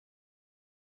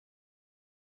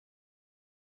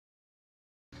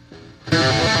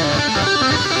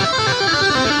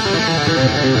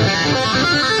Hey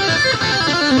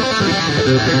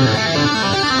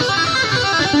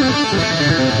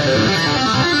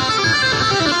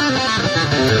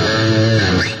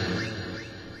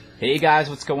guys,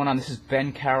 what's going on? This is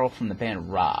Ben Carroll from the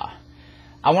band Ra.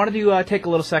 I wanted to take a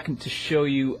little second to show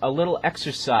you a little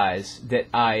exercise that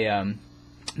I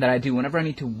do whenever I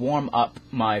need to warm up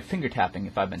my finger tapping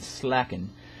if I've been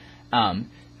slacking.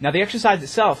 Now the exercise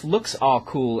itself looks all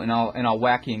cool and all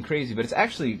wacky and crazy, but it's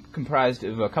actually comprised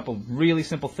of a couple really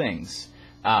simple things.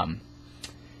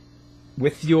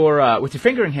 With your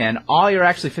fingering hand, all you're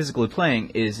actually physically playing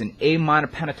is an A minor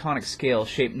pentatonic scale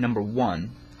shape number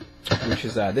 1, which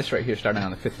is this right here, starting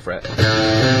on the 5th fret.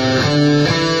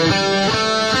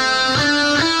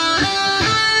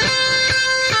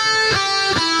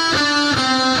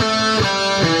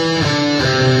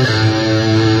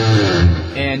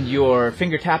 And your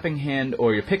finger tapping hand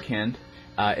or your pick hand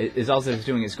is all that it's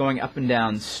doing is going up and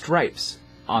down stripes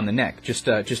on the neck, just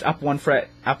up 1 fret,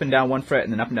 up and down 1 fret,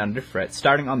 and then up and down a different fret,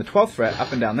 starting on the 12th fret,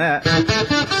 up and down that,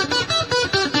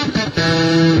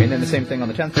 and then the same thing on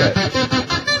the 10th fret.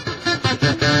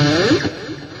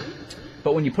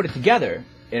 But when you put it together,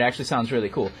 it actually sounds really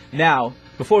cool. Now,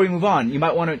 before we move on, you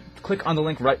might want to click on the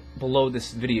link right below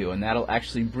this video, and that'll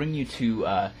actually bring you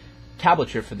to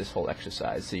tablature for this whole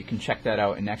exercise, so you can check that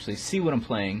out and actually see what I'm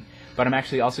playing. But I'm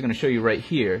actually also going to show you right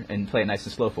here and play it nice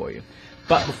and slow for you.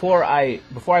 But before I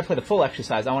play the full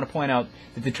exercise, I want to point out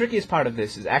that the trickiest part of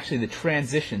this is actually the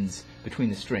transitions between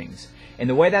the strings. And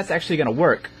the way that's actually going to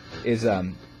work is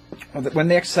when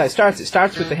the exercise starts, it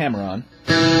starts with the hammer on.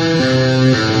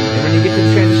 And when you get to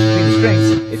the transition between the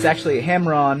strings, it's actually a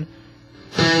hammer on.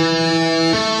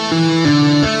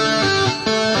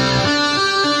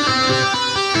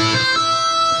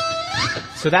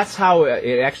 So that's how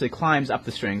it actually climbs up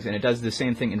the strings, and it does the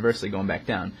same thing inversely going back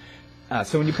down.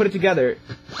 So when you put it together,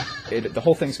 the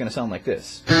whole thing's going to sound like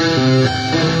this.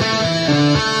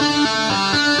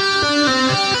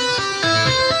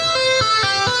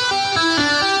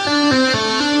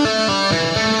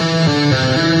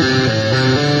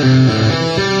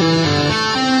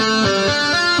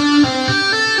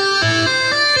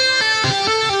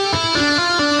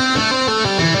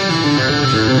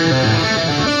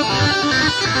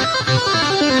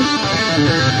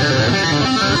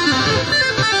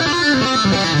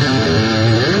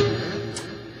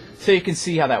 So you can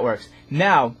see how that works.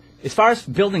 Now, as far as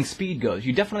building speed goes,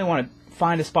 you definitely want to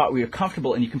find a spot where you're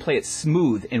comfortable and you can play it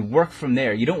smooth and work from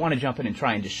there. You don't want to jump in and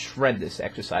try and just shred this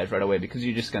exercise right away, because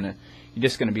you're just gonna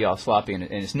be all sloppy, and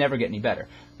it's never get any better.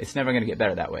 It's never gonna get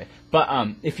better that way. But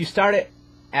if you start it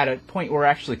at a point where you're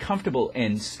actually comfortable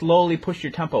and slowly push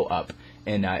your tempo up,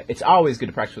 and it's always good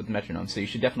to practice with the metronome, so you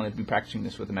should definitely be practicing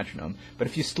this with the metronome. But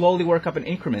if you slowly work up in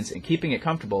increments and keeping it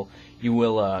comfortable, you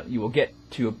will get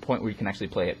to a point where you can actually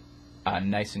play it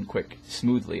nice and quick,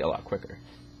 smoothly, a lot quicker.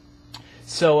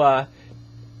 So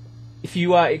if you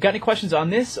got any questions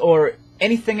on this or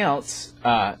anything else,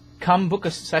 come book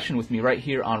a session with me right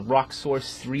here on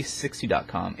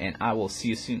rocksource360.com, and I will see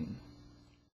you soon.